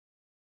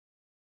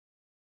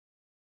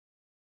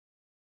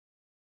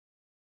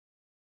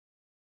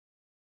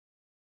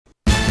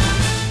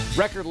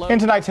Record low. In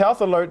tonight's Health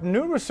Alert,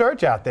 new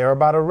research out there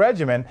about a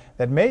regimen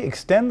that may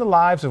extend the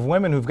lives of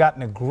women who've got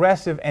an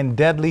aggressive and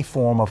deadly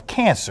form of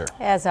cancer.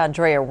 As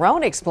Andrea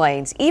Rohn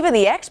explains, even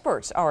the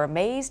experts are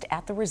amazed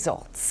at the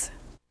results.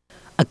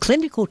 A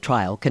clinical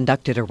trial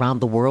conducted around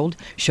the world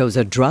shows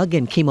a drug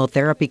and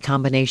chemotherapy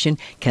combination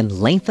can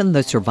lengthen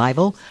the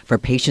survival for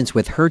patients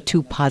with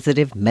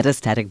HER2-positive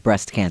metastatic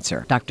breast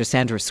cancer. Dr.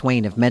 Sandra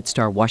Swain of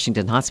MedStar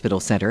Washington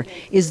Hospital Center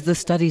is the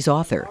study's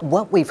author.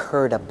 What we've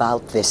heard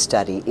about this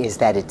study is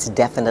that it's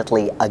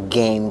definitely a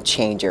game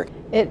changer.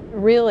 It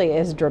really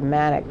is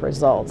dramatic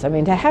results. I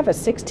mean, to have a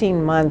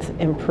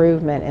 16-month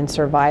improvement in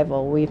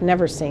survival, we've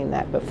never seen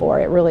that before.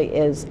 It really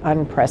is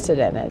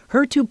unprecedented.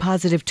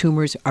 HER2-positive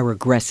tumors are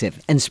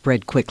aggressive and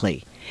spread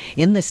quickly.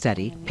 In the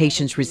study,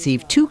 patients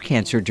receive 2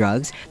 cancer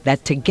drugs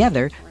that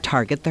together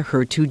target the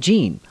HER2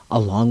 gene,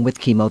 along with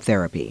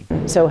chemotherapy.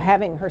 So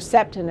having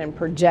Herceptin and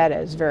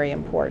Perjeta is very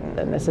important,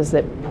 and this is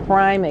the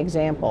prime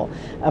example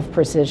of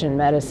precision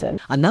medicine.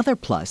 Another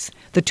plus,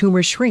 the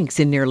tumor shrinks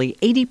in nearly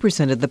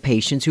 80% of the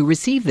patients who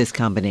receive this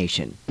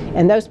combination.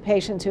 And those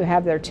patients who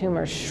have their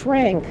tumor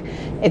shrink,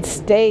 it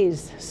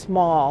stays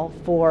small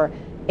for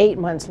 8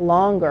 months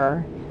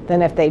longer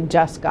than if they'd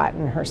just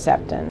gotten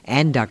Herceptin.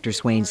 And Dr.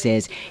 Swain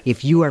says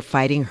if you are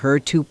fighting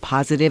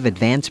HER2-positive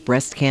advanced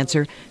breast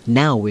cancer,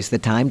 now is the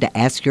time to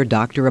ask your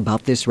doctor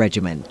about this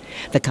regimen.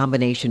 The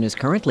combination is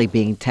currently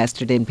being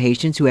tested in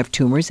patients who have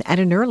tumors at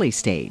an early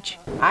stage.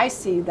 I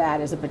see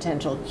that as a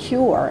potential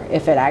cure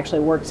if it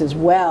actually works as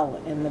well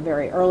in the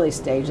very early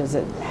stage as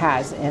it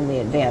has in the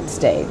advanced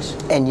stage.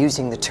 And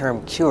using the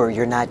term cure,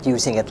 you're not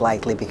using it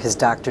lightly because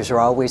doctors are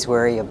always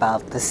worried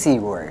about the C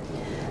word.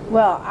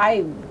 Well,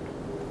 I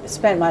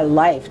spent my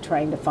life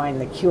trying to find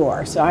the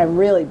cure, so I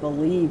really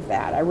believe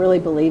that. I really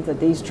believe that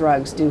these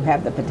drugs do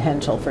have the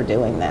potential for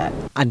doing that.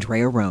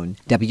 Andrea Rohn,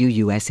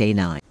 WUSA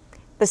 9.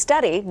 The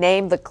study,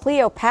 named the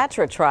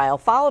Cleopatra trial,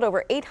 followed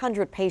over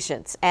 800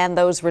 patients, and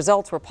those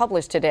results were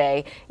published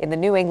today in the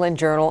New England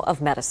Journal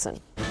of Medicine.